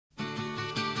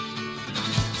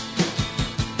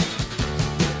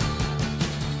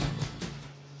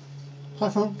Hi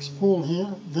folks, Paul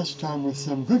here, this time with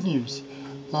some good news.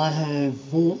 I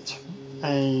have bought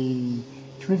a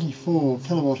 24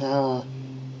 kilowatt hour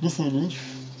Nissan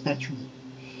Leaf battery,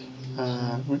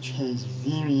 which has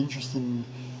very interesting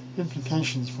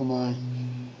implications for my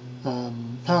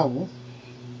Powerwall.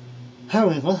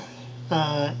 However,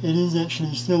 it is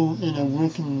actually still in a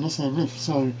working Nissan Leaf,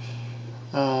 so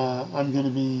I'm going to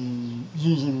be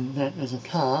using that as a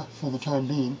car for the time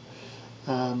being.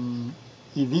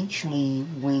 Eventually,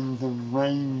 when the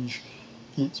range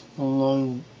gets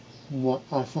below what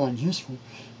I find useful,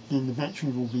 then the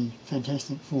battery will be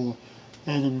fantastic for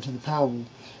adding to the Powerwall.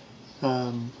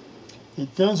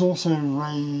 It does also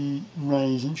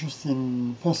raise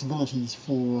interesting possibilities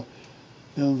for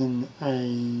building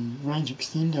a range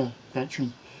extender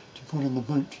battery to put in the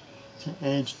boot to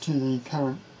add to the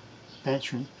current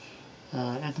battery.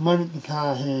 At the moment the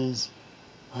car has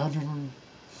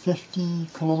 150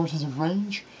 kilometres of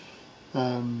range,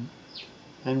 and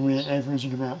we're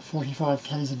averaging about 45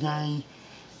 k's a day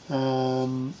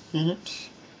in it.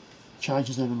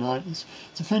 Charges overnight. It's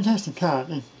a fantastic car.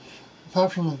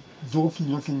 Apart from the dorky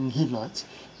looking headlights,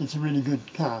 it's a really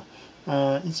good car.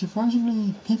 It's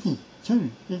surprisingly peppy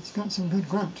too. It's got some good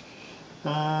grunt.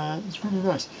 It's really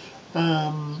nice.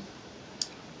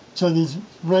 So there's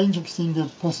range extender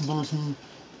possibility,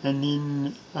 and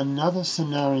then another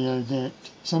scenario that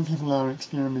some people are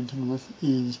experimenting with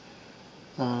is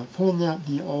pulling out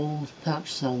the old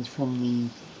pouch cells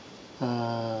from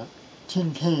the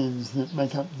tin cans that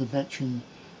make up the battery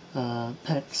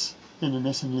packs in a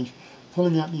Nissan Leaf,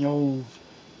 pulling out the old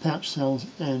pouch cells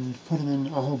and putting in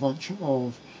a whole bunch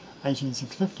of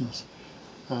 18650s,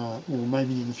 or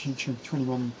maybe in the future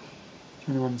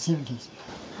 2170s.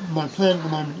 My plan at the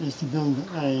moment is to build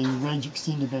a range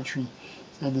extender battery,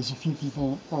 and there's a few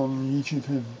people on YouTube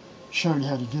who have shown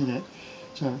how to do that,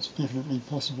 so it's definitely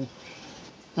possible.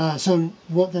 So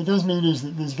what that does mean is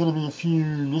that there's going to be a few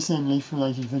Nissan Leaf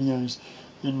related videos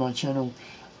in my channel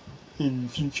in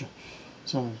future.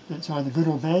 So it's either good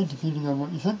or bad depending on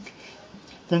what you think.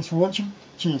 Thanks for watching.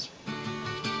 Cheers.